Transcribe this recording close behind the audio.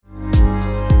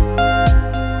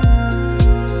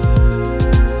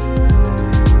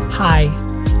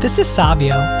This is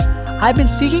Savio. I've been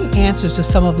seeking answers to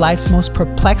some of life's most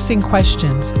perplexing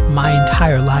questions my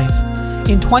entire life.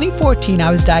 In 2014,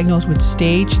 I was diagnosed with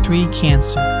stage 3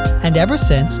 cancer, and ever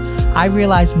since, I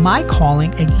realized my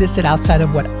calling existed outside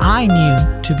of what I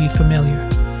knew to be familiar.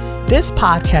 This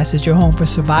podcast is your home for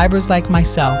survivors like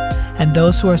myself and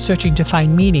those who are searching to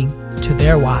find meaning to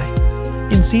their why.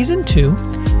 In Season 2,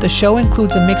 the show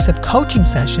includes a mix of coaching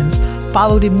sessions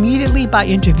followed immediately by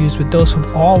interviews with those from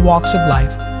all walks of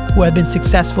life who have been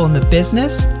successful in the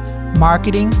business,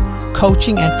 marketing,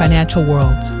 coaching, and financial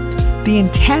worlds. The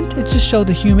intent is to show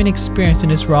the human experience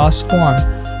in its rawest form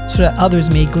so that others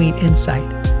may glean insight.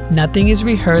 Nothing is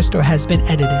rehearsed or has been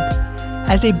edited.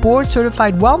 As a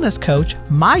board-certified wellness coach,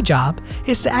 my job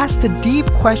is to ask the deep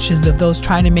questions of those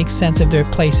trying to make sense of their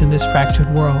place in this fractured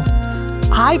world.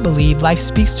 I believe life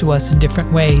speaks to us in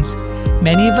different ways.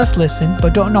 Many of us listen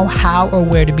but don't know how or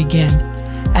where to begin.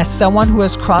 As someone who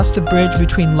has crossed the bridge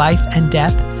between life and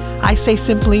death, I say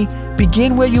simply,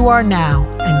 begin where you are now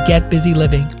and get busy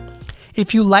living.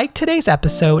 If you liked today's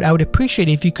episode, I would appreciate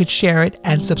it if you could share it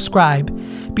and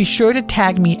subscribe. Be sure to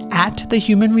tag me at The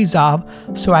Human Resolve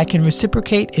so I can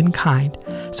reciprocate in kind.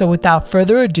 So without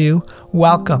further ado,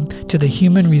 welcome to the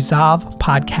Human Resolve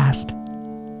podcast.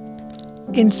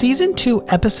 In Season 2,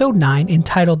 Episode 9,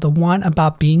 entitled The One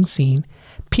About Being Seen,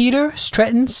 Peter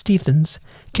Stretton Stephens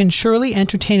can surely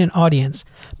entertain an audience,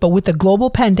 but with the global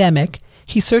pandemic,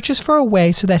 he searches for a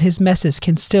way so that his message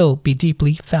can still be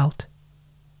deeply felt.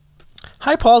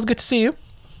 Hi, Paul. It's good to see you.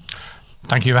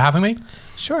 Thank you for having me.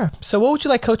 Sure. So what would you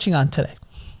like coaching on today?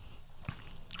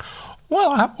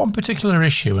 Well, I have one particular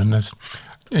issue, and that's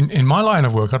in my line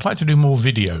of work, I'd like to do more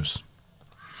videos.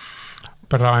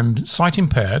 But I'm sight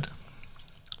impaired,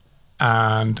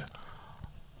 and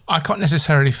I can't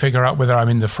necessarily figure out whether I'm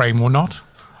in the frame or not,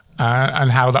 and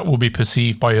how that will be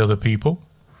perceived by other people.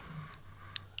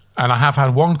 And I have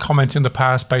had one comment in the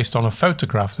past based on a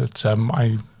photograph that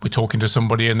I were talking to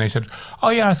somebody and they said, "Oh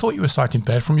yeah, I thought you were sight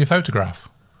impaired from your photograph."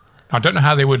 I don't know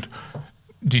how they would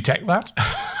detect that,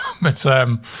 but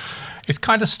it's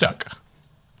kind of stuck.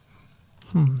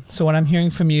 So what I'm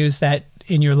hearing from you is that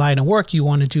in your line of work, you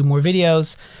want to do more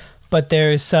videos, but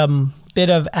there's some bit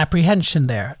of apprehension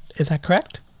there. Is that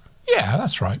correct? Yeah,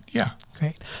 that's right. Yeah.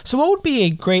 Great. So what would be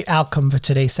a great outcome for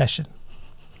today's session?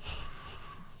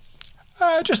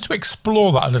 Just to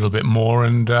explore that a little bit more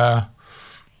and,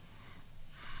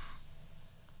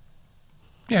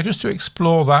 just to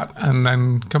explore that and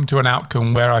then come to an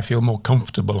outcome where I feel more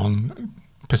comfortable on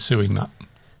pursuing that.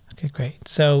 Okay, great.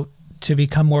 So to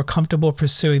become more comfortable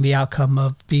pursuing the outcome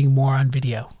of being more on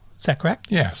video. Is that correct?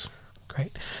 Yes.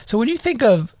 Great. So when you think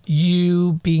of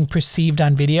you being perceived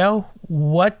on video,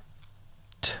 what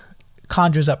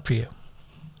conjures up for you?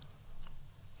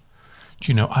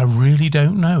 Do you know, I really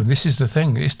don't know. This is the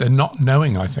thing. It's the not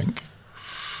knowing, I think.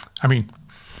 I mean,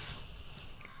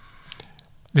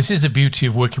 this is the beauty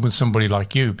of working with somebody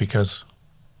like you, because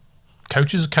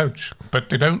coaches coach, but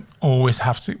they don't always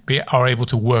are able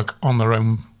to work on their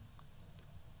own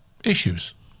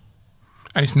issues.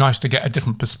 And it's nice to get a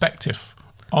different perspective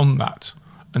on that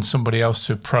and somebody else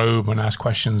to probe and ask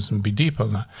questions and be deeper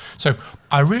on that. So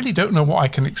I really don't know what I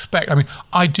can expect. I mean,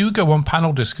 I do go on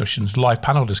panel discussions, live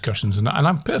panel discussions, and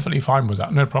I'm perfectly fine with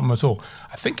that, no problem at all.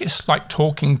 I think it's like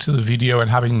talking to the video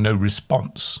and having no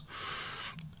response.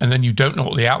 And then you don't know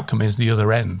what the outcome is the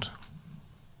other end.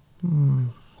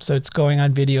 So it's going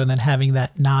on video and then having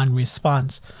that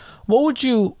non-response. What would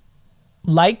you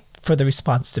like for the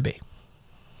response to be?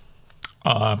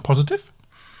 Positive.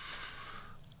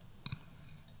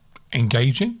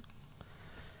 Engaging.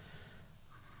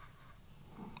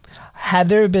 Have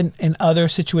there been in other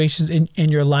situations in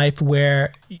your life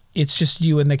where it's just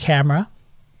you and the camera?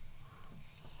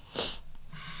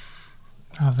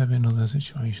 Have there been other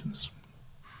situations?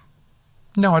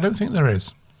 No, I don't think there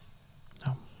is.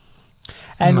 No.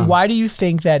 And why do you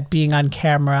think that being on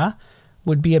camera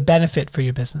would be a benefit for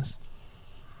your business?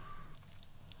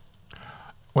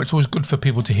 Well, it's always good for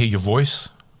people to hear your voice.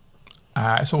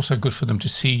 It's also good for them to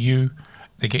see you.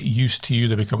 They get used to you.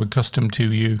 They become accustomed to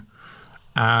you.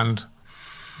 And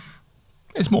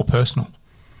it's more personal.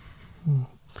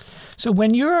 So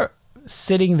when you're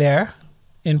sitting there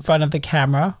in front of the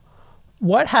camera,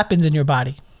 what happens in your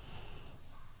body?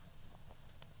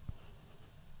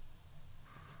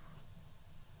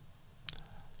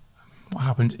 What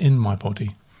happens in my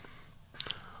body?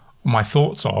 My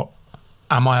thoughts are,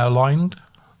 am I aligned?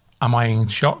 Am I in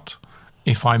shot?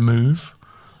 If I move,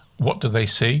 what do they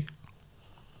see?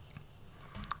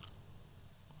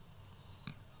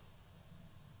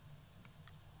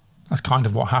 That's kind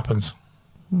of what happens.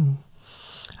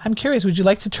 I'm curious, would you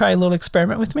like to try a little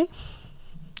experiment with me?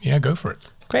 Yeah, go for it.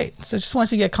 Great. So just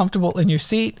want you to get comfortable in your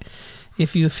seat.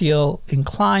 If you feel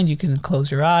inclined, you can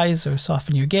close your eyes or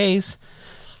soften your gaze.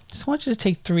 Just want you to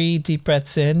take 3 deep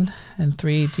breaths in and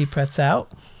 3 deep breaths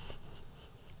out.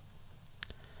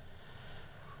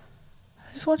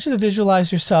 I just want you to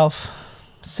visualize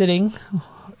yourself sitting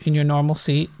in your normal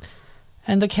seat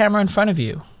and the camera in front of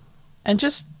you. And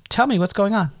just tell me what's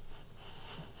going on.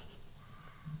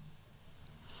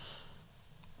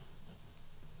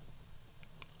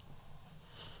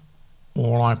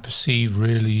 All I perceive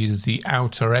really is the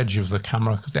outer edge of the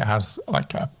camera because it has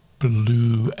like a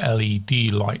blue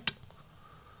LED light.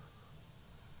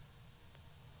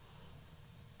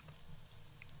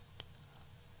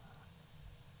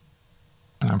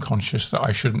 And I'm conscious that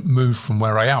I shouldn't move from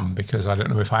where I am because I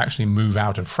don't know if I actually move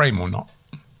out of frame or not,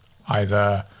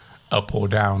 either up or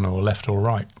down or left or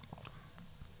right.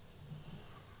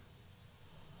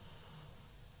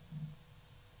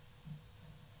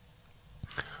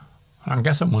 I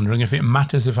guess I'm wondering if it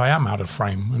matters if I am out of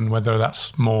frame and whether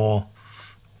that's more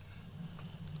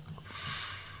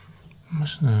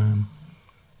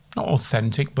not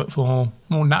authentic, but for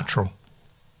more natural.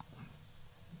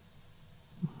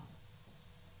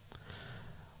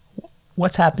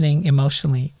 What's happening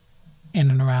emotionally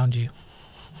in and around you?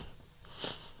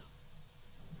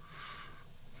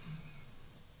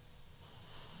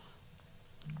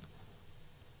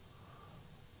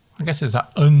 I guess there's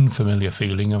that unfamiliar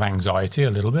feeling of anxiety a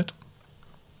little bit.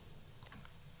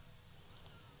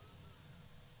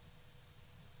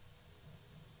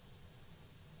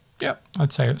 Yeah,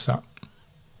 I'd say it's that.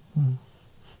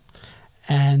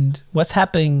 And what's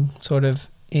happening sort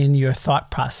of in your thought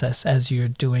process as you're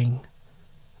doing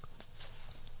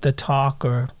the talk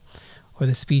or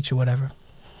the speech or whatever?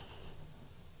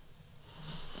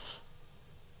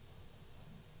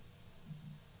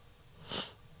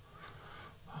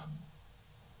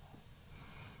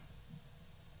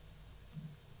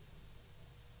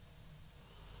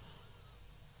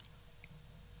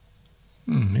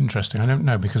 Interesting. I don't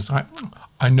know because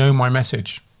I know my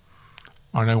message.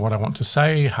 I know what I want to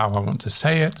say, how I want to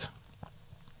say it.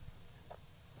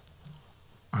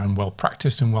 I'm well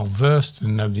practiced and well versed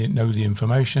and know the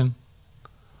information.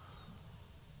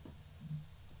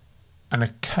 And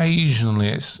occasionally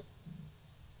it's,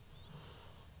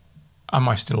 am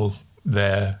I still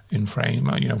there in frame?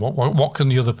 You know, what can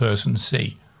the other person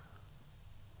see?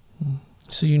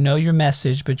 So you know your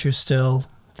message, but you're still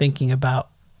thinking about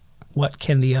what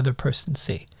can the other person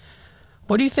see?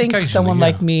 What do you think someone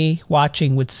like me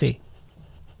watching would see?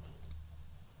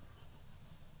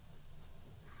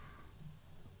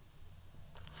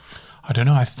 I don't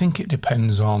know. I think it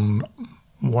depends on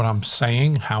what I'm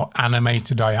saying, how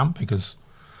animated I am, because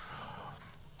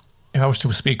if I was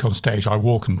to speak on stage, I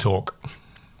walk and talk.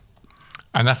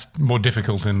 And that's more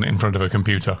difficult in front of a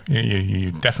computer.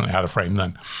 You definitely had a frame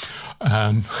then.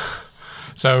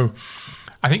 So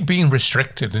I think being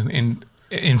restricted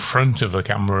in front of a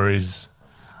camera is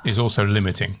also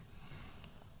limiting.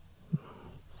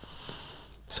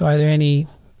 So are there any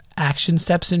action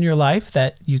steps in your life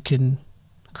that you can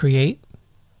create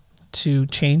to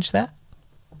change that?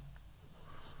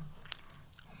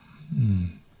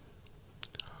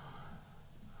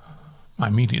 My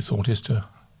immediate thought is to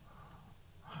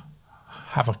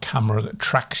have a camera that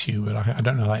tracks you, but I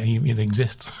don't know that it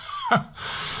exists.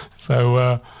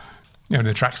 So,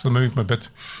 it tracks the movement, but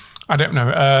I don't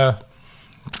know.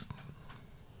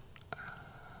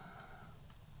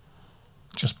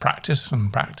 Just practice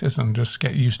and just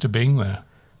get used to being there.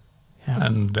 Yeah.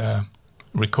 And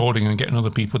recording and getting other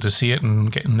people to see it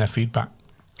and getting their feedback.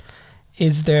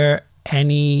 Is there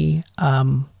any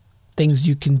things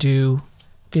you can do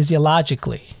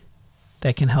physiologically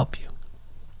that can help you?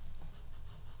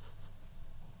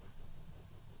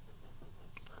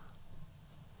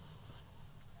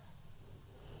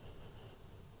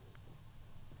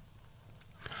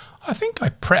 I think I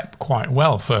prep quite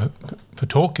well for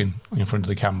talking in front of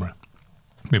the camera.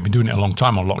 We've been doing it a long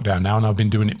time on lockdown now, and I've been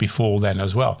doing it before then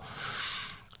as well.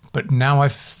 But now I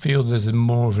feel there's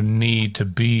more of a need to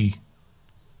be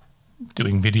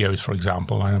doing videos, for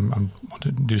example. I want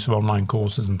to do some online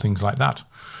courses and things like that.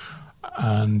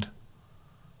 And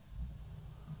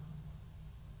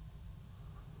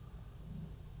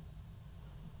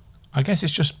I guess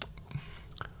it's just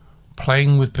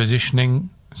playing with positioning,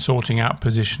 sorting out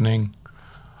positioning,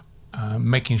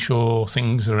 making sure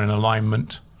things are in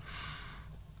alignment.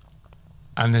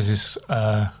 And there's this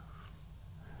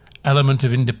element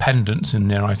of independence in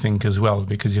there, I think, as well,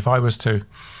 because if I was to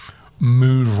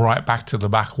move right back to the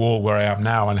back wall where I am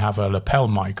now and have a lapel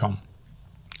mic on,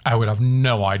 I would have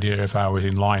no idea if I was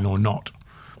in line or not,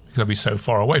 because I'd be so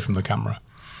far away from the camera,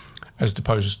 as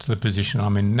opposed to the position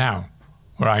I'm in now,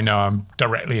 where I know I'm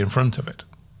directly in front of it.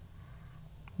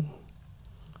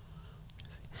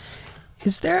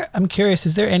 I'm curious,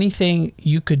 is there anything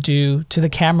you could do to the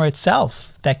camera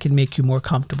itself that can make you more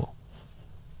comfortable?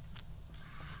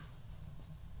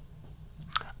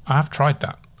 I've tried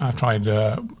that. I've tried,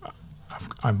 I've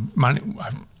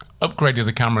upgraded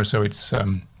the camera so it's,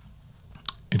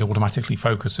 it automatically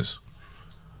focuses.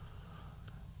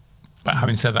 But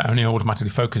having said that, only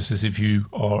automatically focuses if you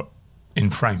are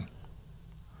in frame.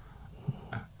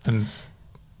 And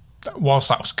whilst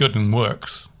that's good and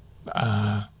works,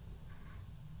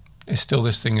 it's still,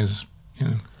 this thing is,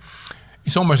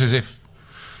 it's almost as if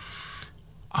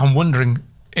I'm wondering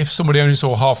if somebody only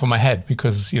saw half of my head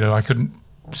because, I couldn't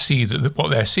see what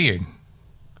they're seeing.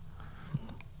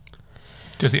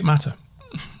 Does it matter?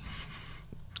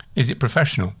 Is it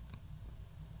professional?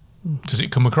 Does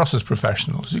it come across as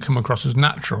professional? Does it come across as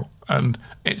natural? And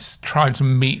it's trying to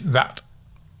meet that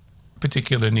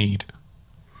particular need.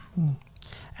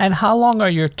 And how long are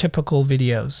your typical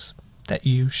videos that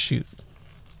you shoot?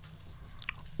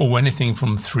 Or anything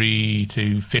from 3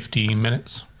 to 15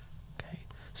 minutes. Okay.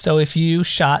 So if you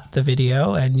shot the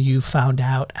video and you found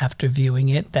out after viewing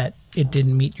it that it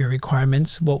didn't meet your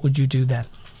requirements, what would you do then?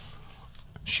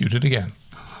 Shoot it again.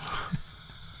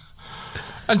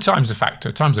 And time's a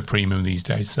factor. Time's a premium these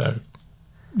days. So,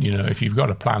 if you've got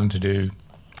a plan to do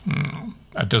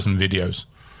a dozen videos,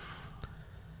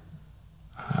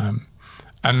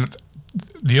 and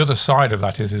the other side of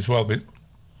that is as well,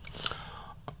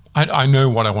 I know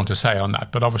what I want to say on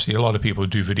that, but obviously a lot of people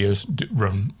do videos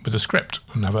run with a script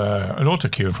and have an auto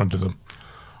cue in front of them.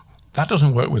 That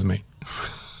doesn't work with me.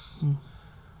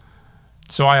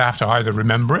 So I have to either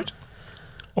remember it,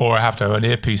 or I have to have an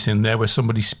earpiece in there where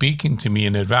somebody's speaking to me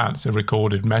in advance, a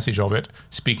recorded message of it,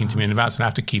 speaking to me in advance, and I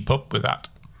have to keep up with that.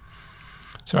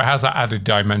 So it has that added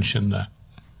dimension there.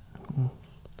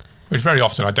 Which very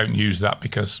often I don't use that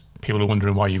because people are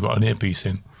wondering why you've got an earpiece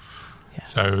in. Yeah.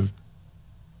 So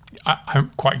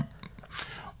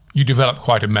you develop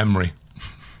quite a memory.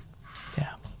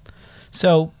 Yeah.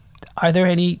 So are there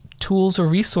any tools or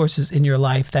resources in your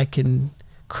life that can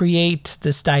create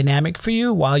this dynamic for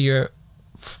you while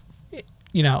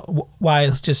while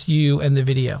it's just you and the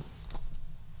video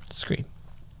screen?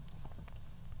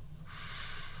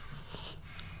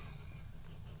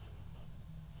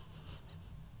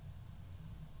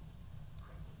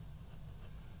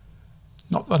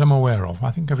 Not that I'm aware of.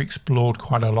 I think I've explored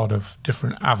quite a lot of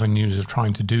different avenues of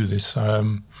trying to do this.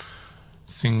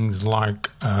 Things like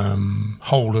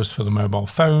holders for the mobile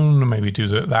phone, maybe do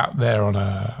that there on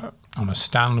a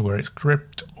stand where it's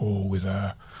gripped, or with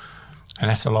an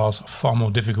SLR is far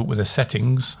more difficult with the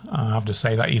settings. I have to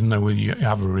say that even though when you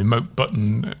have a remote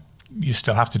button, you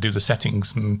still have to do the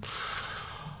settings, and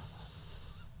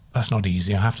that's not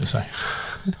easy, I have to say.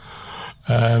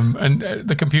 And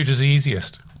the computer's the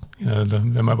easiest. The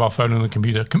mobile phone and the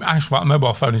computer. Actually, the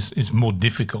mobile phone is more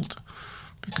difficult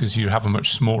because you have a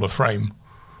much smaller frame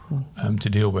to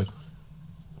deal with.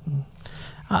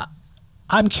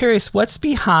 I'm curious, what's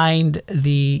behind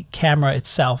the camera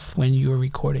itself when you were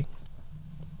recording?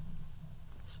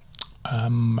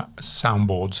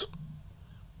 Soundboards.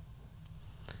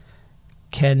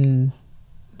 Can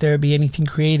there be anything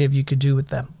creative you could do with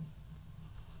them?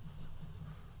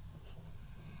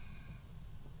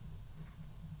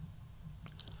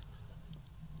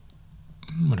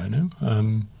 I don't know.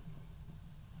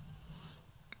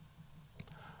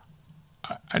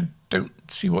 I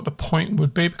don't see what the point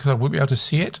would be because I wouldn't be able to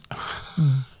see it.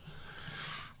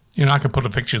 I could put a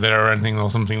picture there or anything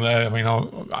or something there. I mean,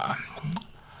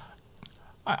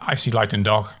 I see light and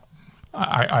dark.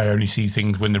 I only see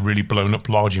things when they're really blown up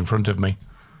large in front of me.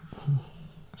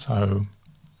 So,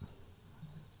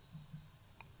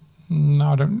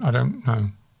 no, I don't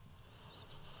know.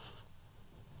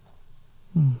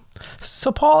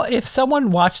 So, Paul, if someone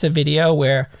watched a video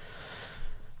where,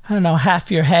 I don't know, half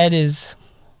your head is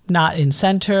not in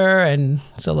center and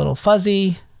it's a little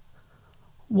fuzzy,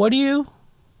 what do you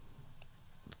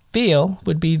feel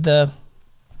would be the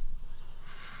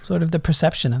sort of the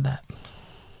perception of that?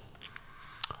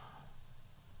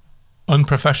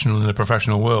 Unprofessional in the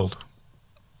professional world.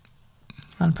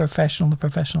 Unprofessional in the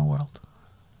professional world.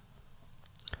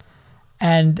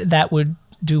 And that would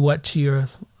do what to your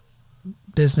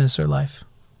business or life?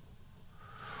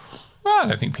 Well, I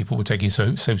don't think people would take you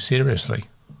so seriously.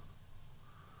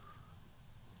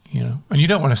 And you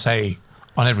don't want to say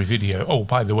on every video, oh,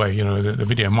 by the way, the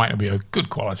video might not be a good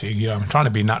quality. I'm trying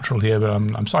to be natural here, but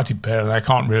I'm sight impaired and I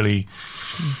can't really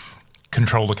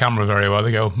control the camera very well,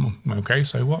 they go, okay,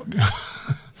 so what?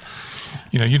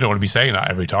 You know, you don't want to be saying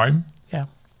that every time. Yeah.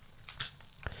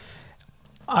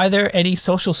 Are there any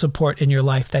social support in your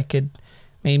life that could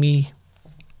maybe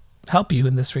help you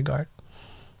in this regard?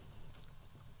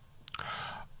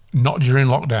 Not during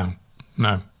lockdown,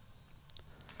 no.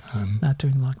 Not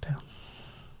during lockdown.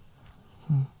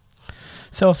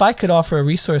 So if I could offer a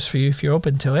resource for you, if you're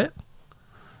open to it.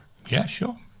 Yeah,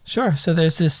 sure. Sure. So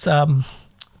there's this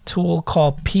tool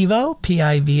called Pivo,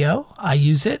 Pivo. I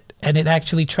use it, and it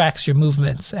actually tracks your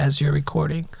movements as you're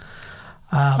recording.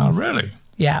 Oh, really?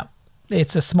 Yeah.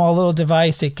 It's a small little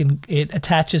device. It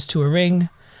attaches to a ring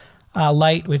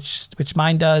light, which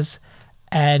mine does,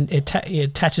 and it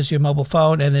attaches to your mobile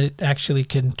phone, and then it actually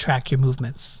can track your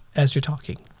movements as you're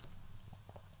talking.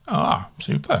 Ah,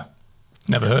 super.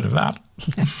 Never heard of that.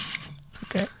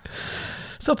 Okay.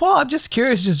 So, Paul, I'm just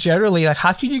curious, just generally, like,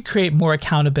 how can you create more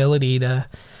accountability to,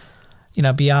 you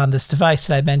know, beyond this device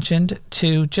that I mentioned,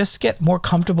 to just get more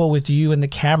comfortable with you and the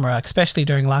camera, especially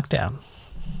during lockdown?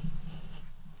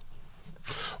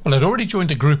 Well, I'd already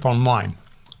joined a group online,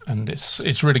 and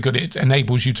it's really good. It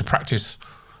enables you to practice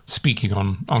speaking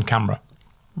on camera.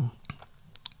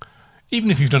 Even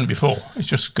if you've done it before, it's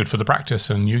just good for the practice,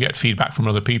 and you get feedback from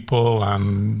other people,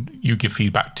 and you give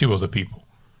feedback to other people.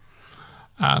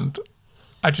 And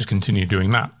I just continue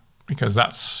doing that because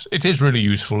it is really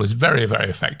useful. It's very, very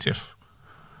effective.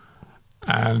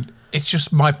 And it's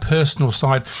just my personal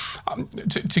side.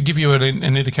 To give you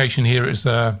an indication here is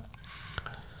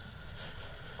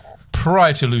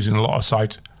prior to losing a lot of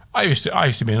sight, I used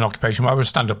to be in an occupation where I would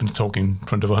stand up and talk in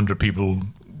front of 100 people,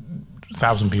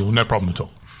 1,000 people, no problem at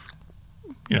all.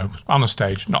 You know, on a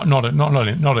stage, not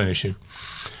an issue.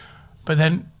 But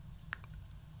then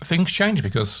things change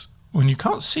because when you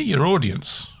can't see your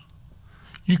audience,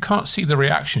 you can't see the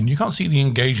reaction, you can't see the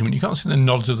engagement, you can't see the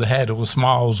nods of the head or the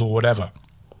smiles or whatever.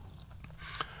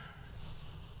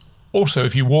 Also,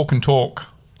 if you walk and talk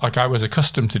like I was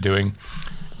accustomed to doing,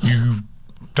 you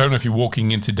don't know if you're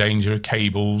walking into danger,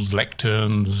 cables,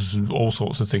 lecterns, all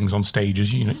sorts of things on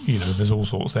stages. You know, there's all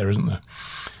sorts there, isn't there?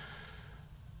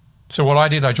 So what I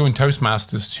did, I joined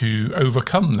Toastmasters to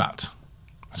overcome that.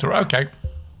 I thought, okay,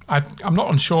 I'm not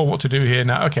unsure what to do here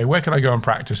now. Okay, where can I go and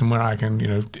practice and where I can, you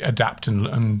know, adapt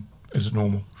and as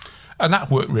normal. And that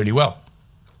worked really well.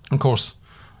 Of course,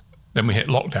 then we hit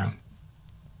lockdown.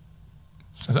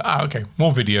 So I thought, okay,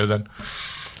 more video then.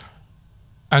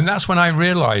 And that's when I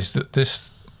realized that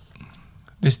this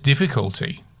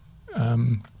difficulty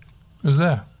was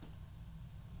there.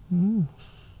 Mm.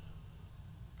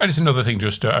 And it's another thing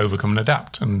just to overcome and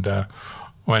adapt. And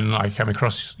when I came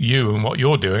across you and what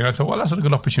you're doing, I thought, well, that's a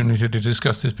good opportunity to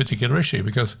discuss this particular issue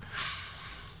because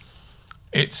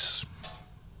it's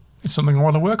something I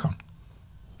want to work on.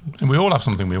 And we all have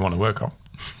something we want to work on.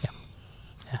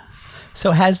 Yeah.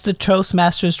 So has the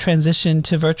Toastmasters transitioned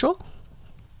to virtual?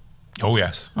 Oh,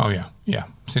 yes. Oh, yeah. Yeah.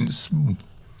 Since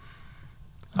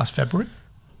last February.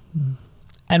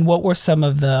 And what were some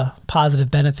of the positive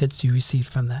benefits you received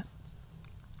from that?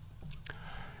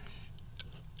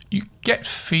 You get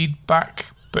feedback,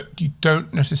 but you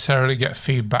don't necessarily get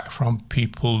feedback from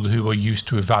people who are used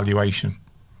to evaluation.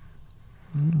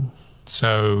 Mm.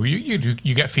 So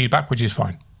you get feedback, which is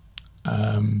fine.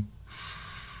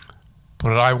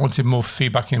 But I wanted more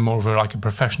feedback in more of a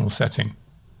professional setting.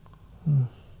 Mm.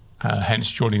 Hence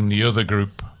joining the other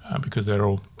group because they're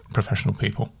all professional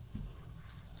people.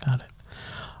 Got it.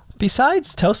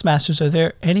 Besides Toastmasters, are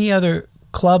there any other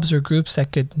clubs or groups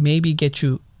that could maybe get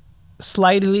you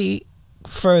slightly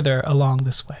further along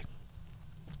this way?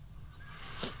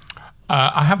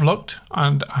 I have looked,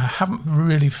 and I haven't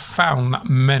really found that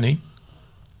many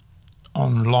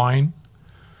online.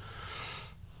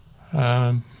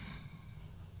 I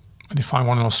did find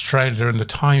one in Australia, and the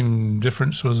time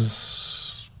difference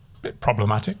was a bit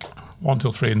problematic. 1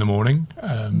 till 3 in the morning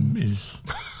is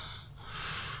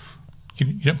you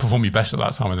don't perform your best at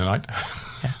that time of the night.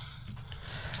 Yeah.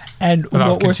 And but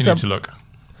I'll continue to look.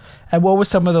 And what were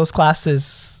some of those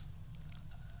classes?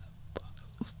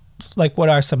 Like, what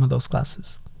are some of those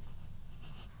classes?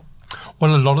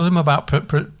 Well, a lot of them are about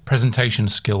presentation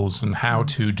skills and how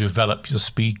to develop your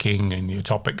speaking and your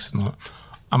topics. And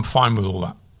I'm fine with all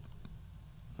that.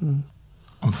 Mm.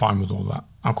 I'm fine with all that.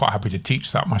 I'm quite happy to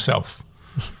teach that myself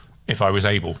if I was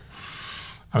able.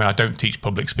 I mean, I don't teach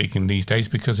public speaking these days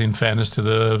because, in fairness to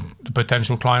the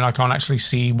potential client, I can't actually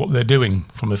see what they're doing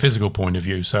from a physical point of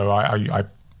view. So I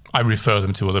refer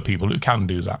them to other people who can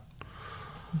do that.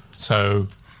 So,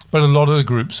 but a lot of the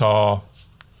groups are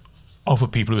for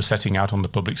people who are setting out on the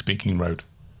public speaking road.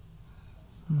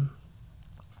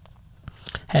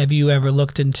 Have you ever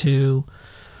looked into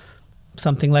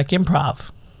something like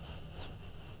improv?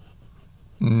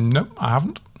 No, I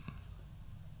haven't.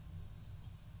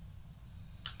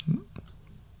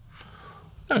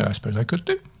 No, I suppose I could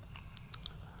do.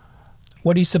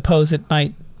 What do you suppose it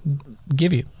might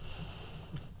give you?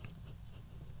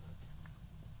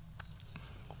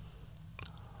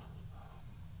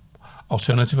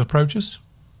 Alternative approaches.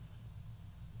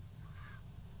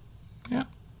 Yeah.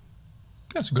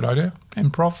 That's a good idea.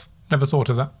 Improv. Never thought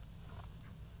of that.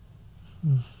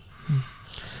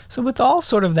 So with all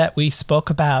sort of that we spoke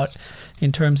about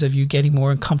in terms of you getting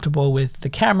more comfortable with the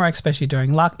camera, especially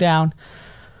during lockdown,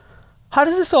 how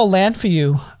does this all land for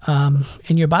you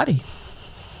in your body?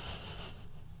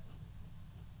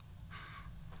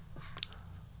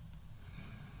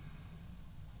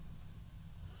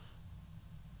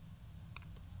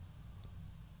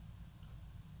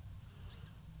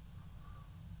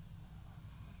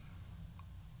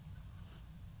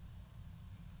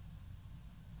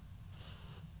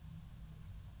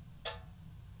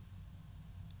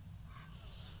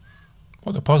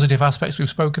 What the positive aspects we've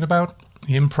spoken about,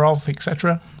 the improv,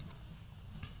 etc.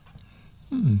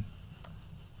 No,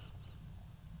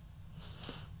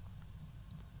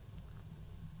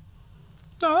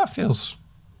 that feels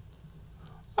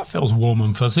warm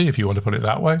and fuzzy, if you want to put it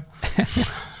that way.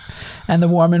 And the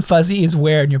warm and fuzzy is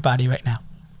where in your body right now?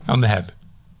 On the head.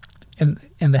 In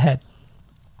the head.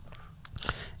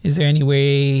 Is there any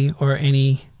way or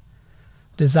any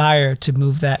desire to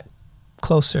move that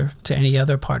closer to any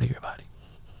other part of your body?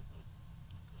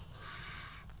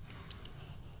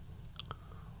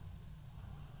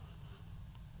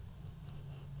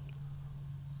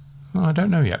 Well, I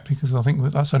don't know yet, because I think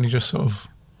that's only just sort of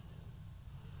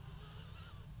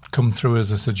come through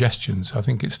as a suggestion. So I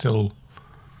think it's still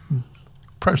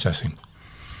processing.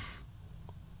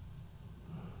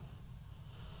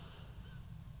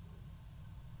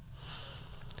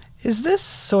 Is this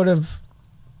sort of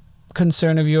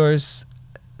concern of yours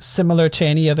similar to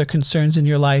any other concerns in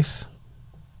your life?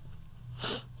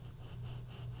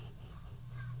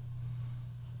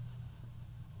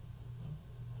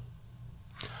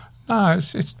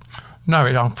 No,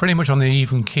 I'm pretty much on the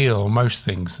even keel on most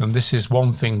things, and this is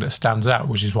one thing that stands out,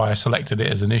 which is why I selected it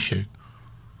as an issue.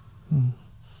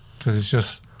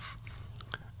 Because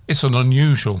it's an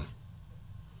unusual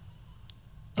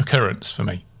occurrence for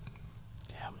me.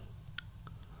 Yeah.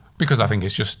 Because I think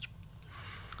it's just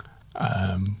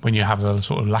when you have the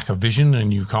sort of lack of vision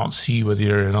and you can't see whether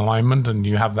you're in alignment, and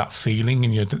you have that feeling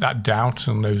and that doubt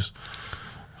and that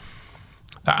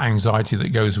anxiety that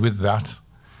goes with that.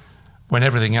 When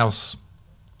everything else,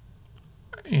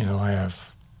 I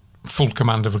have full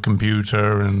command of a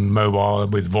computer and mobile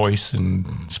with voice and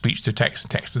speech to text,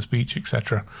 text to speech,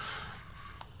 etc.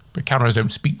 But cameras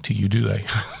don't speak to you, do they?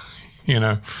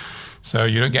 So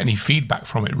you don't get any feedback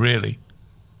from it, really.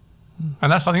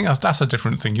 And I think that's a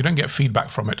different thing. You don't get feedback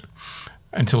from it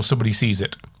until somebody sees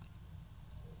it.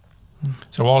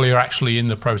 So while you're actually in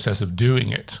the process of doing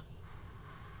it,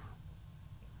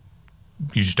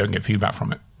 you just don't get feedback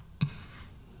from it.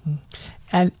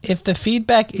 And if the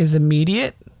feedback is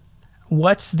immediate,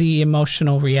 what's the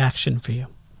emotional reaction for you?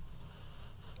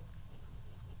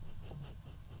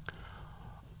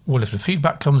 Well, if the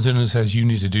feedback comes in and says you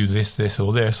need to do this, this,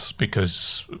 or this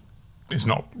because it's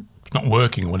not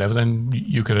working or whatever, then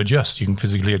you can adjust. You can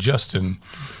physically adjust, and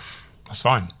that's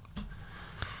fine.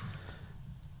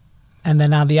 And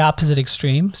then on the opposite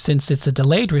extreme, since it's a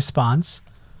delayed response,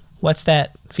 what's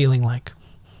that feeling like?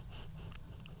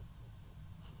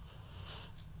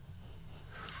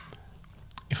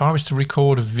 If I was to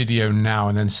record a video now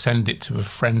and then send it to a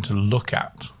friend to look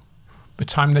at, by the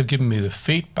time they've given me the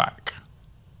feedback,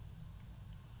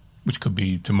 which could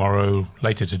be tomorrow,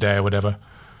 later today or whatever,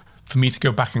 for me to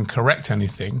go back and correct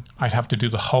anything, I'd have to do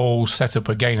the whole setup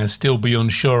again and still be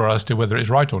unsure as to whether it's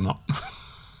right or not.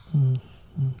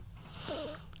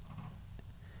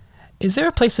 Is there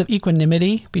a place of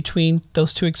equanimity between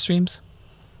those two extremes?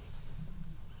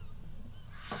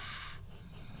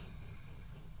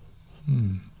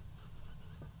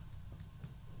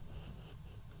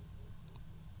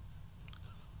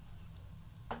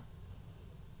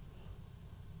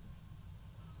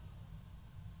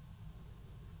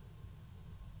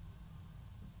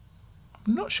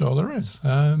 I'm not sure there is.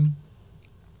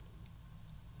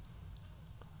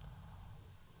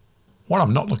 What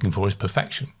I'm not looking for is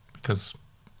perfection, because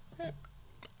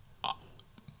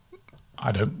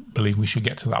I don't believe we should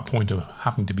get to that point of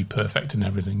having to be perfect in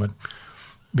everything, but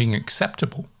being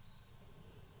acceptable.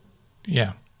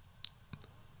 Yeah.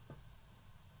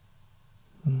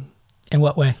 In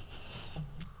what way?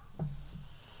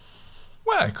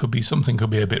 Well, Yeah, it could be something could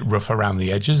be a bit rough around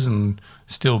the edges and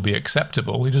still be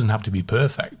acceptable. It doesn't have to be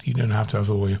perfect. You don't have to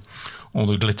have all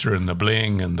the glitter and the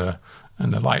bling and the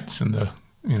lights and the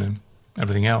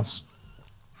everything else.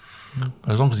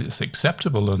 But as long as it's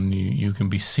acceptable and you can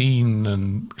be seen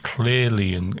and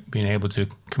clearly and being able to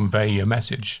convey your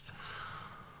message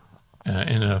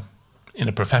in a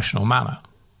professional manner.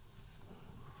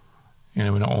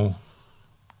 We're not all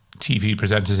TV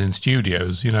presenters in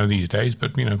studios, these days,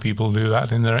 but people do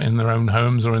that in their own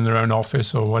homes or in their own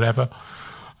office or whatever,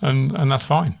 and that's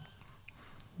fine.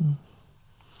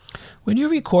 When you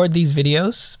record these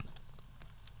videos,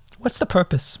 what's the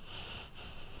purpose?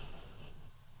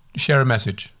 Share a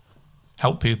message,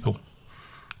 help people.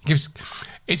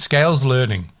 It scales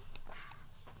learning,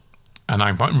 and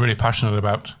I'm really passionate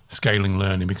about scaling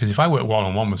learning, because if I work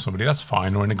one-on-one with somebody, that's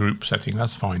fine, or in a group setting,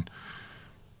 that's fine.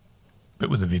 But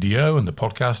with the video and the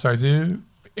podcast I do,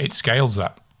 it scales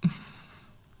that.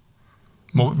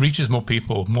 Reaches more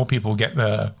people. More people get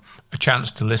a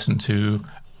chance to listen to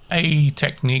a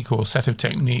technique or set of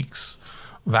techniques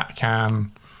that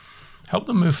can help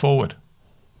them move forward,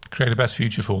 create a best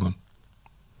future for them.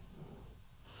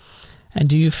 And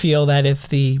do you feel that if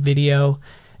the video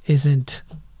isn't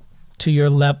to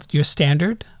your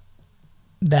standard,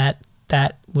 that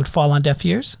would fall on deaf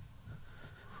ears?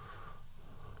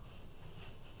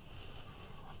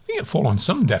 I think it fall on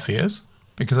some deaf ears,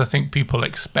 because I think people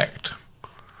expect.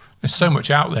 There's so much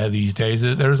out there these days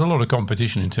that there is a lot of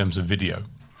competition in terms of video.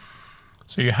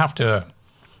 So you have to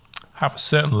have a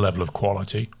certain level of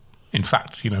quality. In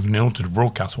fact, in order to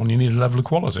broadcast one, you need a level of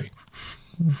quality.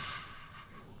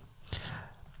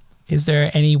 Is there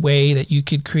any way that you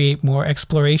could create more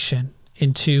exploration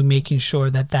into making sure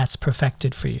that that's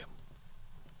perfected for you?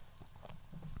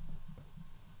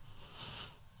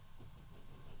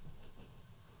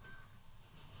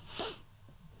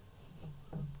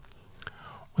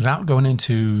 Without going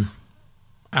into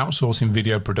outsourcing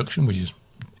video production, which is,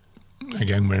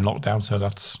 again, we're in lockdown, so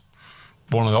that's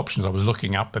one of the options I was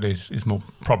looking at, but is more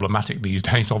problematic these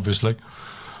days, obviously.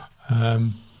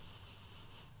 I'm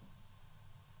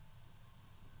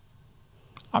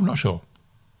not sure,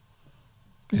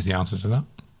 is the answer to that.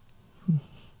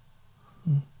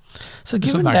 So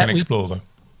given that that I can explore, though.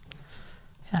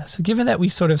 Yeah, so given that we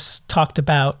sort of talked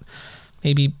about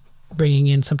maybe bringing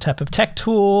in some type of tech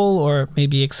tool, or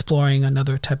maybe exploring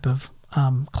another type of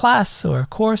class or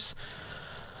course,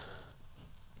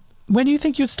 when do you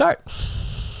think you'd start?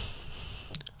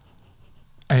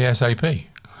 ASAP.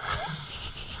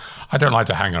 I don't like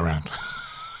to hang around.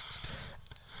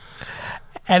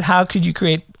 And how could you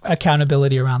create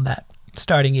accountability around that,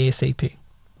 starting ASAP?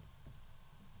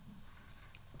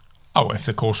 Oh, if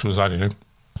the course was,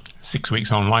 6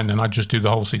 weeks online, then I'd just do the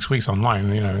whole 6 weeks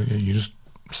online. You just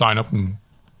sign up and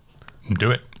do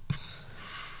it.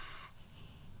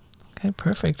 Okay,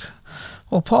 perfect.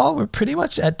 Well, Paul, we're pretty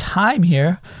much at time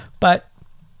here, but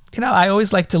I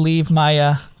always like to leave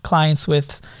my clients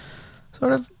with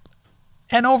sort of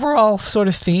an overall sort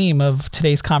of theme of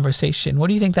today's conversation. What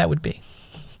do you think that would be?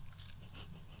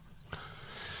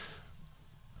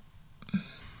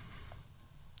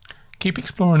 Keep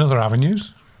exploring other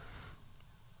avenues.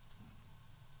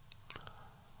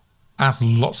 Ask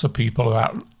lots of people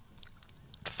about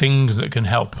things that can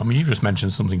help. I mean, you just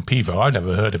mentioned something, Pivo. I've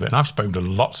never heard of it, and I've spoken to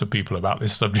lots of people about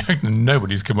this subject, and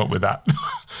nobody's come up with that.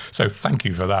 So thank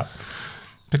you for that.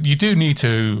 But you do need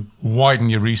to widen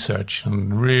your research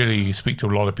and really speak to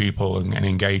a lot of people and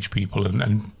engage people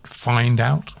and find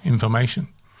out information.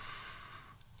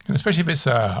 And especially if it's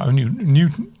a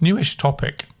newish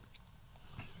topic.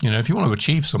 If you want to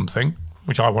achieve something,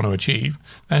 which I want to achieve,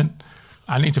 then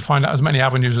I need to find out as many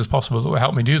avenues as possible that will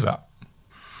help me do that.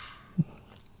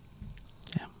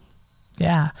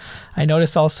 Yeah. I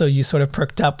noticed also you sort of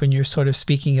perked up when you're sort of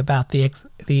speaking about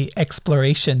the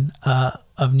exploration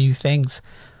of new things.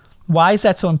 Why is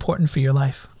that so important for your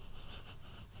life?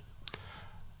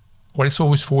 Well, it's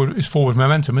always forward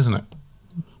momentum, isn't it?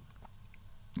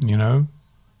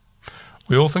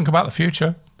 We all think about the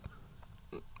future,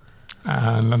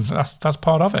 and that's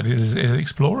part of it, is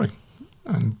exploring,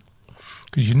 and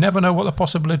because you never know what the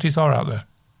possibilities are out there.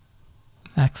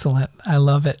 Excellent. I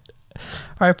love it.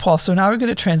 All right, Paul, so now we're going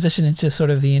to transition into sort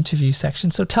of the interview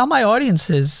section. So tell my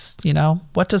audiences,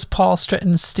 what does Paul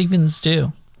Stretton Stevens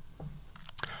do?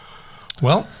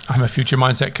 Well, I'm a future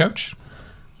mindset coach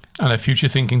and a future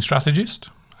thinking strategist.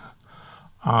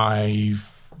 I've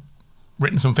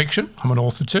written some fiction. I'm an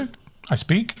author too. I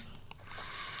speak.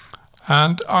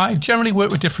 And I generally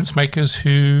work with difference makers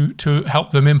to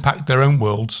help them impact their own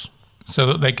worlds so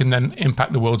that they can then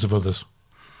impact the worlds of others.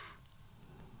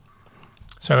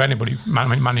 So anybody,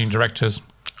 managing directors,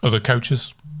 other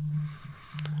coaches,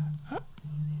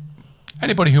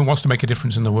 anybody who wants to make a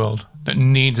difference in the world that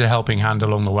needs a helping hand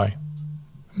along the way,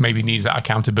 maybe needs that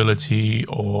accountability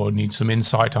or needs some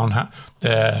insight on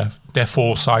their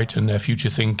foresight and their future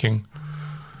thinking.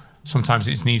 Sometimes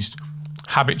it needs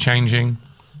habit changing,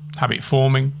 habit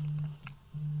forming.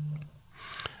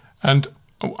 And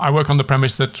I work on the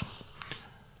premise that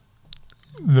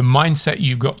the mindset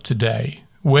you've got today,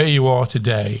 where you are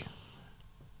today,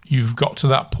 you've got to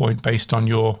that point based on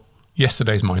your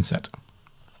yesterday's mindset.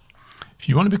 If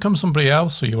you want to become somebody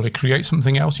else or you want to create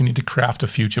something else, you need to craft a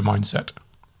future mindset.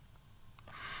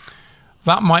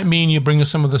 That might mean you bring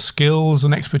some of the skills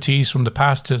and expertise from the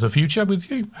past to the future with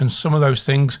you, and some of those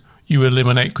things you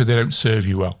eliminate because they don't serve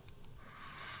you well.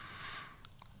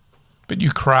 But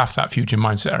you craft that future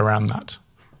mindset around that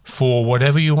for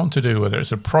whatever you want to do, whether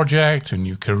it's a project, a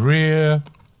new career,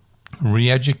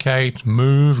 re-educate,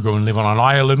 move, go and live on an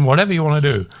island, whatever you want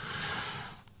to do.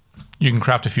 You can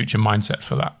craft a future mindset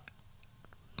for that.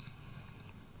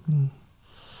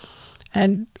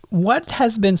 And what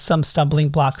has been some stumbling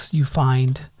blocks you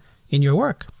find in your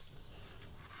work?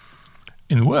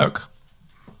 In work?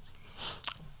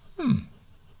 I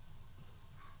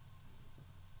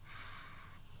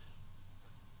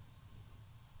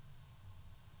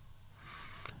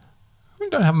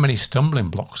don't have many stumbling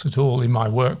blocks at all in my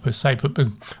work per se, but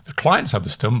the clients have the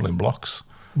stumbling blocks.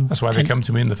 That's why they come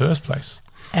to me in the first place.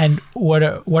 And what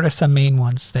are some main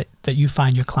ones that you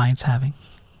find your clients having?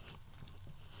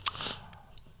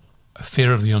 A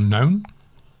fear of the unknown.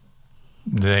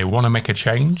 They want to make a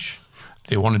change.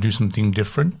 They want to do something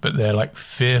different, but they're like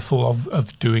fearful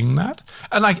of doing that.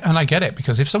 And I get it,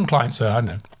 because if some clients are, I don't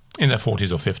know, in their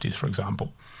 40s or 50s, for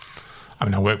example. I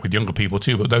mean, I work with younger people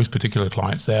too, but those particular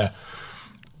clients, they've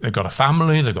got a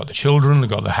family, they've got the children, they've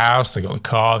got the house, they've got the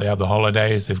car, they have the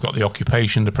holidays, they've got the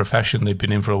occupation, the profession they've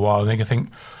been in for a while. And they can think,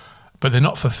 but they're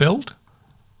not fulfilled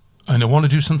and they want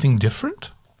to do something different.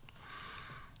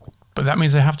 But that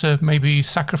means they have to maybe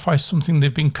sacrifice something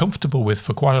they've been comfortable with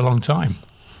for quite a long time.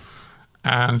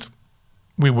 And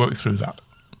we work through that.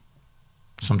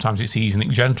 Sometimes it's easing it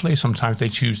gently. Sometimes they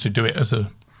choose to do it as a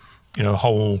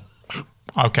whole,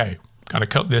 okay, got to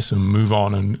cut this and move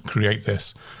on and create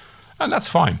this. And that's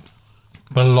fine.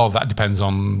 But a lot of that depends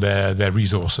on their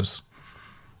resources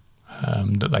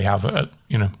that they have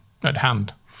at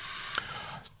hand.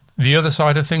 The other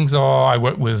side of things are I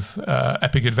work with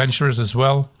epic adventurers as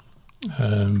well.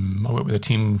 I work with a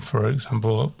team, for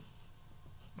example,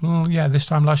 this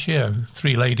time last year,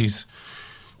 3 ladies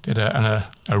did a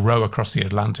row across the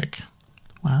Atlantic.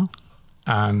 Wow.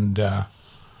 And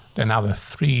they're now the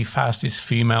 3 fastest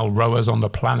female rowers on the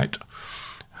planet,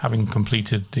 having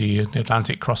completed the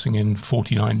Atlantic crossing in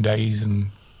 49 days. And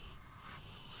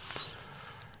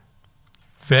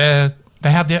they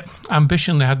had the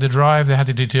ambition, they had the drive, they had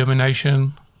the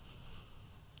determination.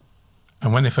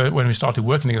 And when we started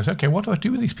working, they said, okay, what do I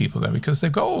do with these people then? Because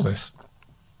they've got all this.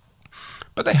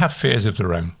 But they have fears of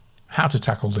their own. How to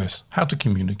tackle this, how to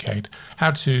communicate,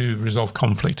 how to resolve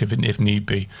conflict if need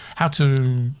be, how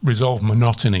to resolve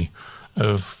monotony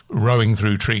of rowing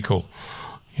through treacle,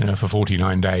 for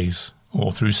 49 days,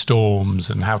 or through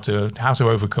storms, and how to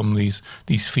overcome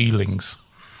these feelings.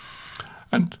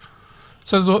 And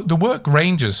so the work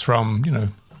ranges from,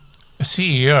 a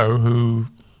CEO who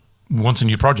wants a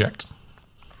new project,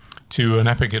 to an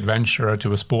epic adventurer,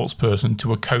 to a sports person,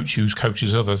 to a coach who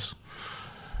coaches others.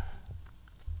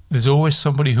 There's always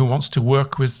somebody who wants to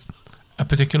work with a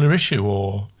particular issue,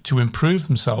 or to improve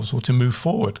themselves, or to move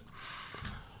forward.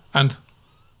 And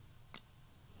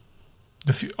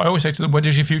I always say to them, when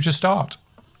does your future start?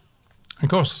 Of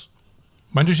course,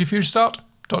 when does your future start? ...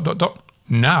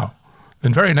 Now. The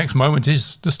very next moment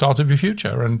is the start of your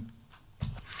future. And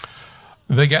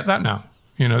they get that now.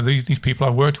 These people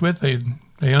I've worked with,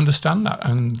 they understand that.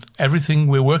 And everything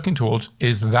we're working towards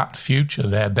is that future,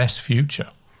 their best future.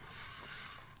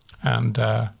 And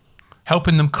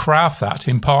helping them craft that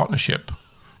in partnership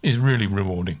is really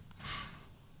rewarding.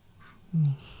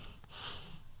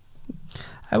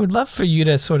 I would love for you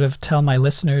to sort of tell my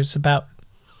listeners about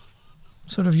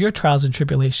sort of your trials and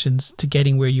tribulations to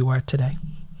getting where you are today.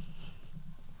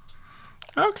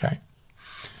 Okay.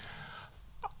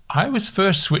 I was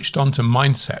first switched on to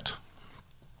mindset.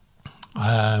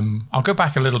 I'll go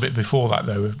back a little bit before that,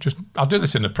 though. I'll do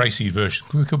this in a précis version.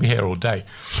 We could be here all day.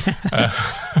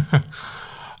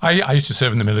 I used to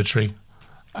serve in the military.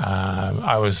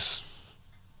 I was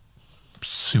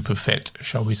super fit,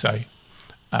 shall we say.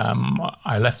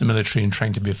 I left the military and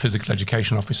trained to be a physical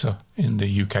education officer in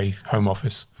the UK Home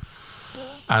Office.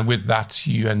 And with that,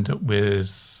 you end up with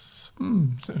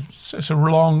it's a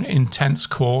long, intense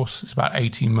course. It's about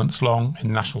 18 months long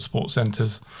in national sports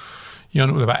centres. You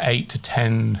end up with about 8 to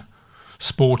 10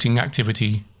 sporting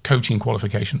activity coaching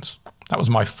qualifications. That was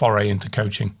my foray into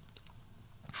coaching.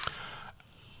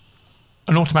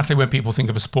 And automatically when people think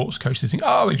of a sports coach, they think,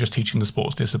 oh, they're just teaching the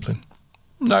sports discipline.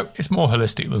 No, it's more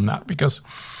holistic than that, because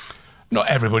not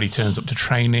everybody turns up to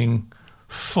training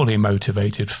fully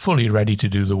motivated, fully ready to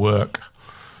do the work.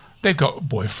 They've got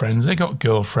boyfriends, they've got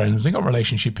girlfriends, they've got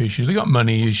relationship issues, they've got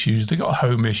money issues, they've got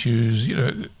home issues,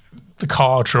 the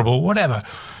car trouble, whatever.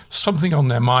 Something on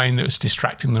their mind that's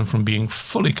distracting them from being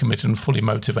fully committed and fully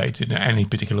motivated at any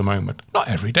particular moment. Not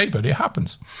every day, but it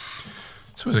happens.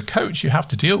 So as a coach, you have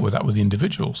to deal with that with the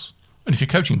individuals. And if you're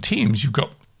coaching teams, you've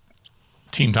got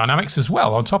team dynamics as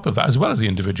well on top of that, as well as the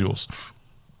individuals.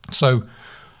 So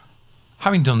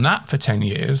having done that for 10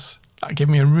 years, that gave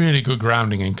me a really good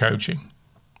grounding in coaching.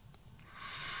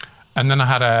 And then I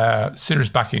had a serious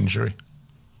back injury,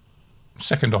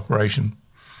 second operation,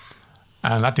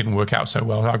 and that didn't work out so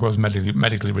well. I was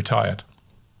medically retired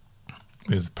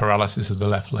with paralysis of the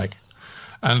left leg.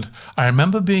 And I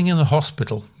remember being in the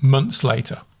hospital months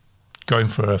later, going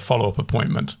for a follow-up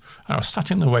appointment. And I was sat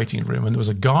in the waiting room, and there was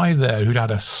a guy there who'd had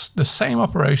the same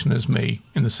operation as me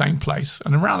in the same place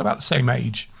and around about the same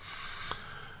age.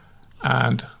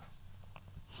 And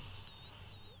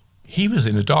he was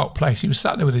in a dark place. He was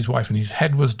sat there with his wife, and his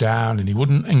head was down, and he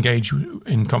wouldn't engage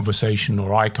in conversation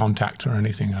or eye contact or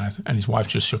anything. And his wife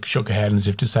just shook her head as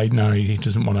if to say, no, he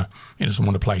doesn't want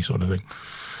to play, sort of thing.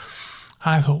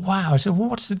 And I thought, wow. I said, well,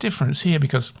 what's the difference here?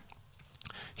 Because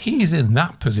he's in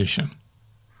that position.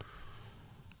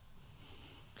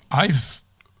 I've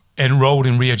enrolled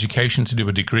in re-education to do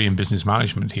a degree in business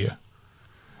management here.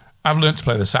 I've learned to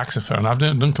play the saxophone. I've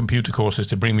done computer courses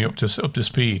to bring me up to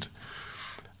speed.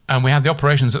 And we had the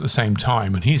operations at the same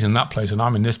time, and he's in that place and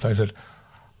I'm in this place. I said,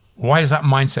 why is that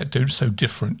mindset, dude, so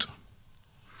different?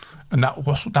 And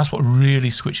that's what really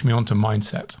switched me on to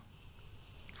mindset.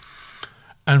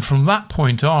 And from that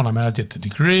point on, I did the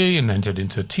degree and entered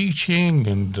into teaching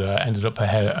and ended up a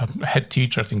head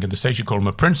teacher, I think in the States you call him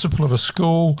a principal of a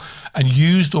school, and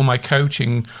used all my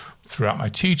coaching throughout my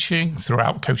teaching,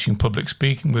 throughout coaching public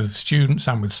speaking with students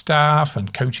and with staff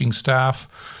and coaching staff.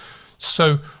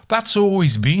 So that's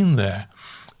always been there.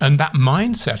 And that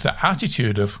mindset, that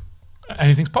attitude of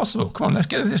anything's possible. Come on, let's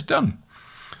get this done.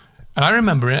 And I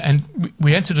remember it, and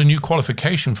we entered a new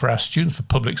qualification for our students for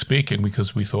public speaking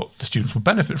because we thought the students would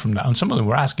benefit from that, and some of them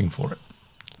were asking for it.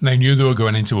 And they knew they were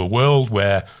going into a world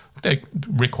where they're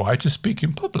required to speak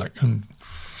in public. And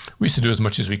we used to do as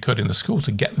much as we could in the school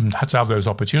to get them to have those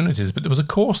opportunities. But there was a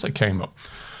course that came up,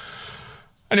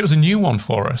 and it was a new one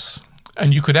for us.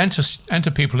 And you could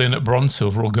enter people in at bronze,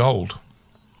 silver, or gold.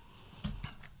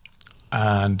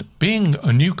 And being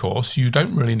a new course, you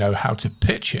don't really know how to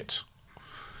pitch it.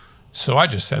 So I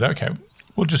just said, okay,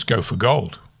 we'll just go for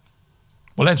gold.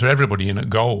 We'll enter everybody in at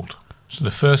gold. So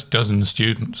the first dozen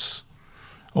students,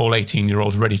 all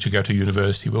 18-year-olds ready to go to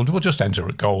university, we'll just enter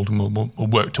at gold, and we'll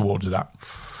work towards that.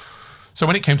 So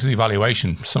when it came to the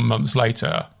evaluation, some months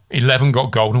later, 11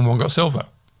 got gold and 1 got silver.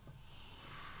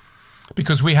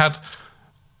 Because we had,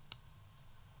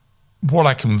 what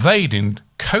I conveyed in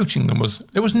coaching them was,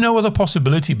 there was no other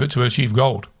possibility but to achieve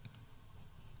gold.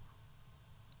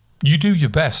 You do your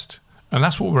best, and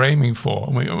that's what we're aiming for,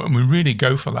 and we really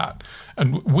go for that.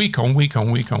 And week on week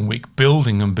on week on week,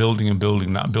 building and building and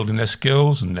building that, and building their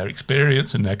skills and their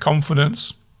experience and their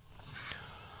confidence.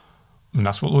 And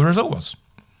that's what the result was.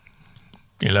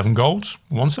 11 golds,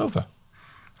 1 silver.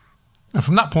 And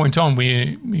from that point on,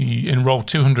 we enrolled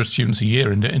 200 students a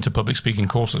year into public speaking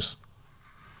courses.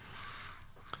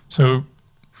 So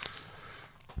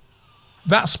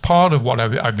that's part of what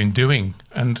I've been doing.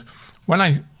 And when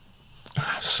I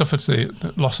suffered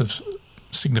the loss of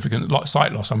significant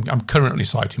sight loss, I'm currently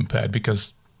sight impaired,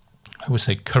 because I would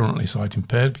say currently sight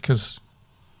impaired because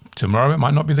tomorrow it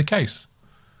might not be the case.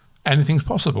 Anything's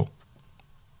possible.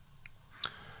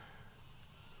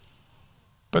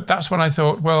 But that's when I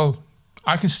thought, well,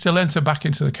 I can still enter back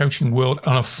into the coaching world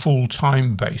on a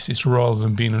full-time basis rather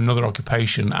than being another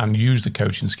occupation and use the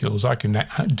coaching skills. I can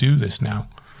do this now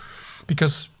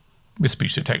because with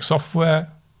speech-to-text software,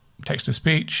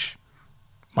 text-to-speech,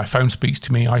 my phone speaks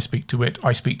to me, I speak to it,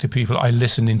 I speak to people, I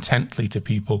listen intently to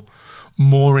people,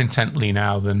 more intently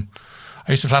now than...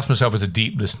 I used to class myself as a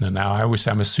deep listener now. I always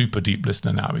say I'm a super deep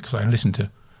listener now because I listen to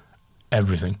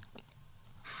everything.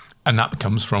 And that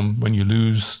comes from when you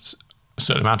lose a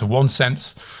certain amount of one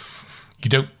sense, you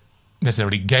don't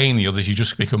necessarily gain the others, you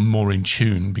just become more in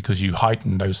tune because you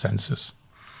heighten those senses.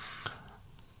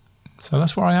 So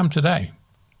that's where I am today.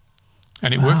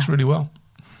 And it works really well.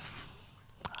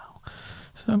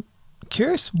 So I'm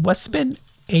curious, what's been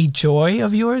a joy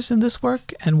of yours in this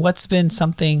work, and what's been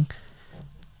something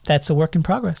that's a work in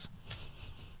progress?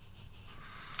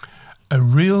 A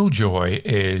real joy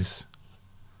is,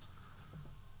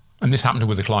 and this happened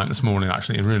with a client this morning,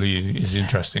 actually, it really is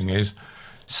interesting, is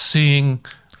seeing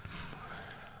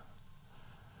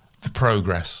the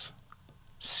progress,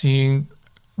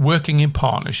 working in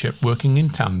partnership, working in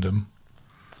tandem,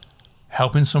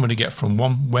 helping somebody get from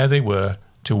where they were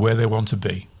to where they want to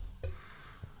be,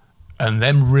 and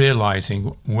them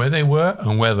realizing where they were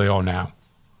and where they are now.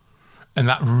 And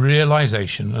that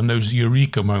realization and those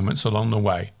eureka moments along the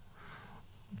way,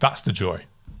 that's the joy.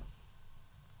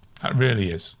 That really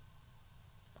is.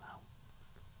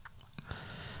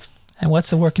 And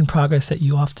what's a work in progress that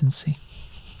you often see?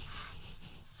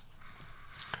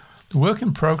 The work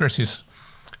in progress is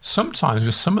sometimes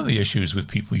with some of the issues with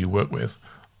people you work with,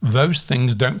 those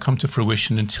things don't come to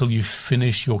fruition until you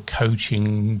finish your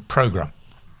coaching program.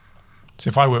 So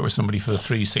if I work with somebody for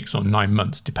 3, 6 or 9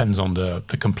 months, depends on the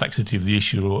complexity of the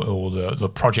issue or the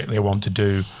project they want to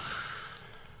do,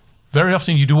 very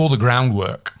often you do all the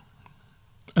groundwork.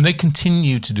 And they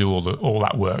continue to do all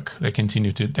that work. They've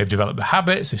developed the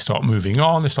habits, they start moving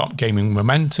on, they start gaining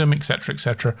momentum, etc.,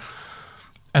 etc.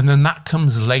 And then that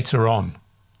comes later on.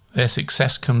 Their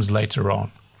success comes later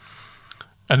on.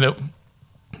 And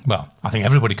I think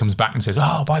everybody comes back and says,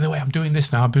 oh, by the way, I'm doing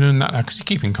this now, I've been doing that now, because you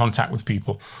keep in contact with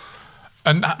people.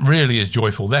 And that really is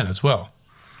joyful then as well.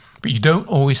 But you don't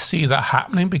always see that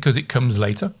happening because it comes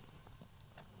later.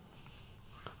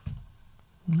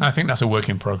 And I think that's a work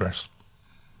in progress.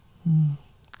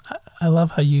 I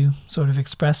love how you sort of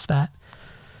express that.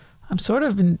 I'm sort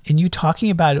of in you talking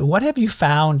about it. What have you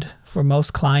found for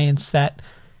most clients that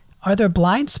are their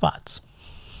blind spots?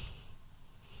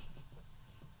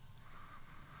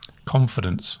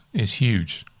 Confidence is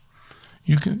huge.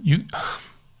 You can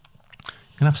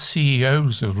have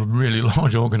CEOs of really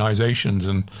large organizations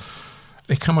and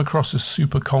they come across as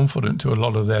super confident to a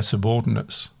lot of their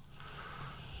subordinates.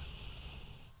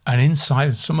 And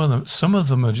inside, some of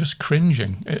them are just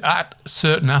cringing at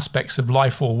certain aspects of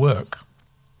life or work.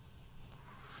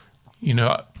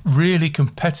 Really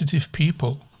competitive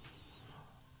people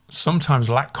sometimes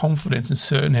lack confidence in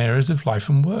certain areas of life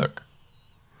and work.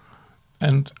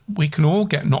 And we can all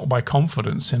get knocked by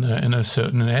confidence in a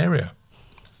certain area.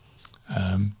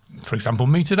 For example,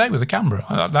 me today with a camera.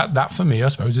 That for me, I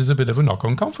suppose, is a bit of a knock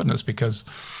on confidence because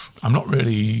I'm not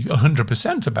really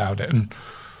 100% about it. And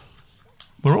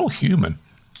we're all human.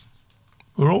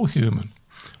 We're all human.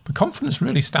 But confidence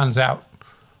really stands out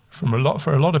for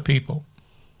a lot of people.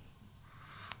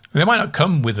 They might not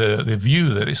come with the view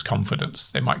that it's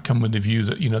confidence. They might come with the view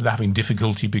that, they're having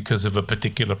difficulty because of a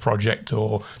particular project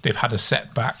or they've had a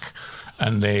setback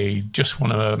and they just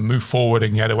want to move forward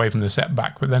and get away from the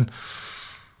setback. But then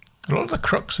a lot of the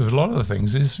crux of a lot of the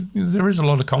things is there is a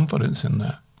lot of confidence in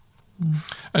there.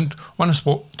 And when I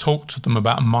talk to them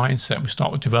about mindset, we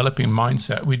start with developing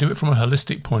mindset. We do it from a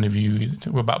holistic point of view. We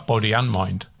talk about body and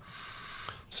mind.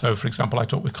 So, for example, I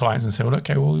talk with clients and say,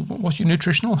 what's your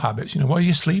nutritional habits? What are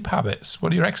your sleep habits?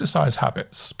 What are your exercise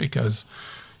habits? Because,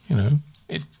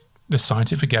 there's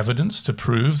scientific evidence to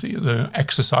prove that the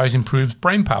exercise improves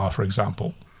brain power, for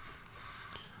example.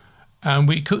 And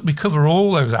we cover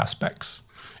all those aspects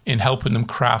in helping them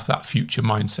craft that future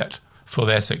mindset for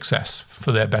their success,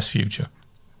 for their best future.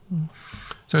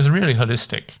 So it's really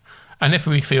holistic. And if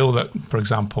we feel that, for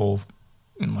example,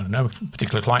 a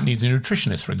particular client needs a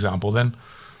nutritionist, for example, then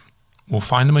we'll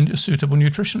find them a suitable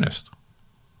nutritionist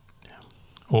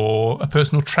or a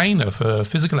personal trainer for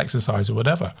physical exercise or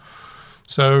whatever.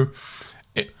 So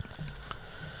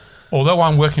although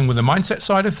I'm working with the mindset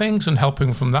side of things and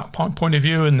helping from that point of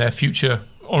view and their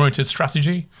future-oriented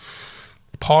strategy,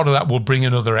 part of that will bring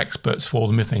in other experts for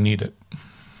them if they need it.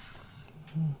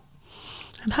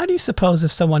 And how do you suppose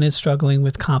if someone is struggling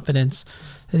with confidence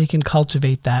that he can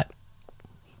cultivate that?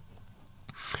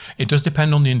 It does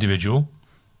depend on the individual.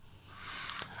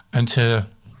 And to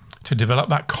develop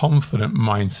that confident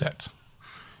mindset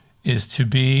is to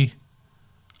be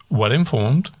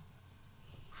well-informed,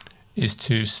 is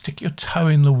to stick your toe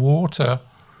in the water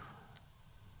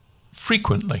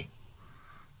frequently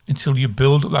until you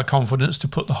build up that confidence to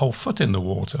put the whole foot in the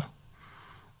water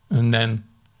and then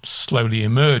slowly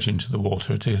emerge into the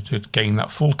water to gain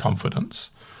that full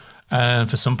confidence. And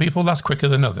for some people, that's quicker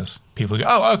than others. People go,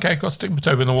 oh, okay, got to stick my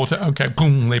toe in the water. Okay,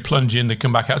 boom, they plunge in, they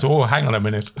come back out. Oh, hang on a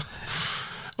minute.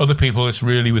 Other people, it's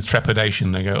really with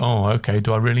trepidation. They go, oh, okay,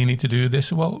 do I really need to do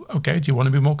this? Well, okay, do you want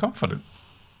to be more confident?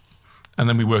 And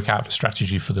then we work out a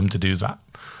strategy for them to do that.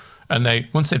 And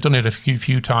once they've done it a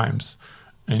few times,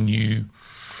 and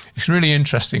it's really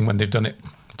interesting when they've done it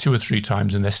 2 or 3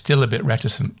 times and they're still a bit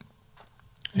reticent.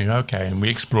 You go, okay, and we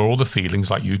explore all the feelings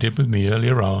like you did with me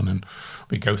earlier on, and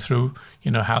we go through,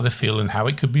 how they feel and how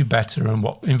it could be better and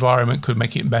what environment could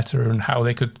make it better and how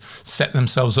they could set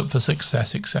themselves up for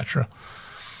success, etc.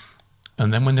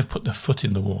 And then when they've put their foot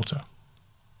in the water,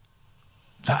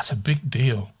 that's a big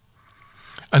deal.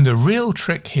 And the real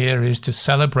trick here is to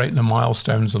celebrate the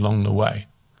milestones along the way.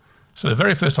 So the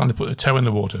very first time they put their toe in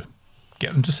the water,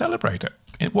 get them to celebrate it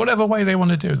in whatever way they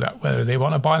want to do that, whether they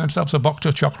want to buy themselves a box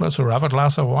of chocolates or have a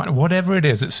glass of wine, whatever it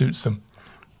is that suits them.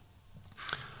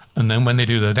 And then when they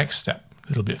do the next step, a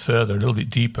little bit further, a little bit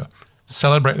deeper,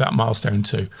 celebrate that milestone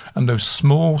too. And those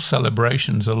small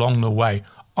celebrations along the way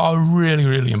are really,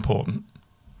 really important.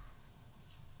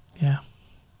 Yeah,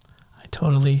 I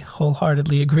totally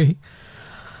wholeheartedly agree.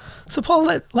 So Paul,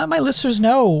 let my listeners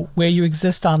know where you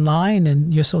exist online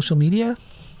and your social media.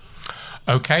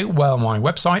 Okay, well, my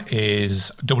website is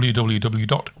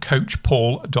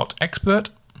www.coachpaul.expert.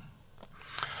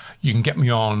 You can get me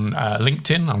on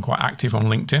LinkedIn. I'm quite active on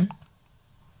LinkedIn.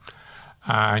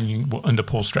 And under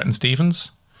Paul Stretton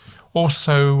Stevens.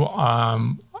 Also,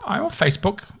 I'm on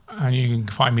Facebook, and you can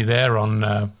find me there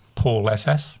on Paul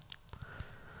SS.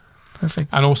 Perfect.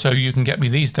 And also, you can get me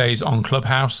these days on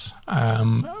Clubhouse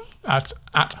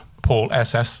at Paul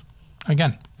SS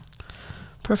again.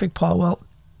 Perfect, Paul. Well,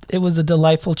 it was a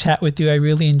delightful chat with you. I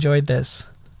really enjoyed this.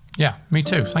 Yeah, me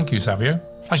too. Thank you, Savio.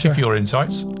 Thank you for your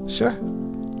insights. Sure.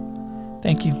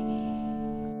 Thank you.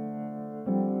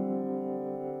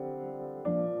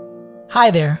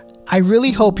 Hi there. I really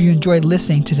hope you enjoyed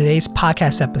listening to today's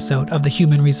podcast episode of The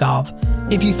Human Resolve.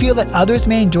 If you feel that others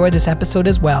may enjoy this episode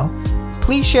as well,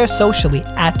 please share socially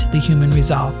at The Human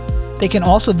Resolve. They can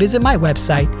also visit my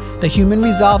website,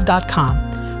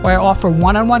 thehumanresolve.com, where I offer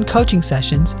one-on-one coaching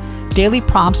sessions, daily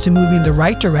prompts to move you in the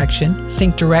right direction,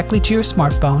 sync directly to your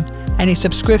smartphone, and a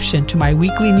subscription to my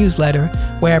weekly newsletter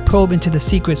where I probe into the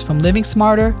secrets from living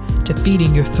smarter to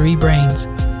feeding your 3 brains.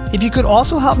 If you could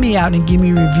also help me out and give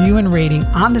me a review and rating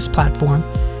on this platform,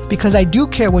 because I do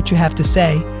care what you have to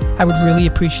say, I would really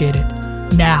appreciate it.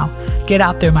 Now, get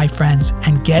out there, my friends,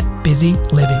 and get busy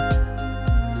living.